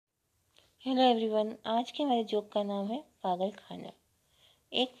Hello everyone. आज के हमारे जोक का नाम है पागल खाना।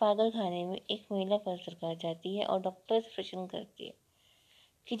 एक पागल खाने में एक महिला पत्थर कर जाती है और डॉक्टर से प्रश्न करती है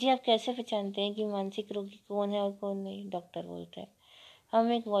कि जी आप कैसे पहचानते हैं कि मानसिक रोगी कौन है और कौन नहीं। डॉक्टर बोलता है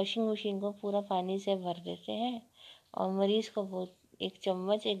हम एक वॉशिंग मशीन को पूरा पानी से भर देते हैं और मरीज को बहुत एक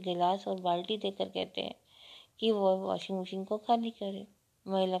चम्मच एक गिलास और बाल्टी देकर कहते हैं कि वो वॉशिंग मशीन को खाली करे।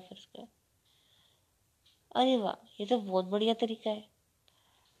 महिला पुरस्कार। अरे वाह, ये तो बहुत बढ़िया तरीका है।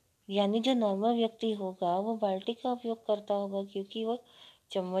 यानी जो नॉर्मल व्यक्ति होगा वो बाल्टी का उपयोग करता होगा क्योंकि वो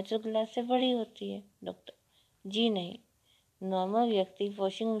चम्मच और गिलास से बड़ी होती है। डॉक्टर जी नहीं, नॉर्मल व्यक्ति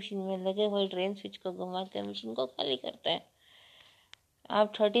वॉशिंग मशीन में लगे हुए ड्रेन स्विच को घुमा कर मशीन को खाली करता है।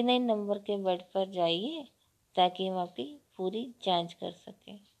 आप 39 नंबर के बेड पर जाइए ताकि हम आपकी पूरी जांच कर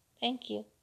सकें। Thank you.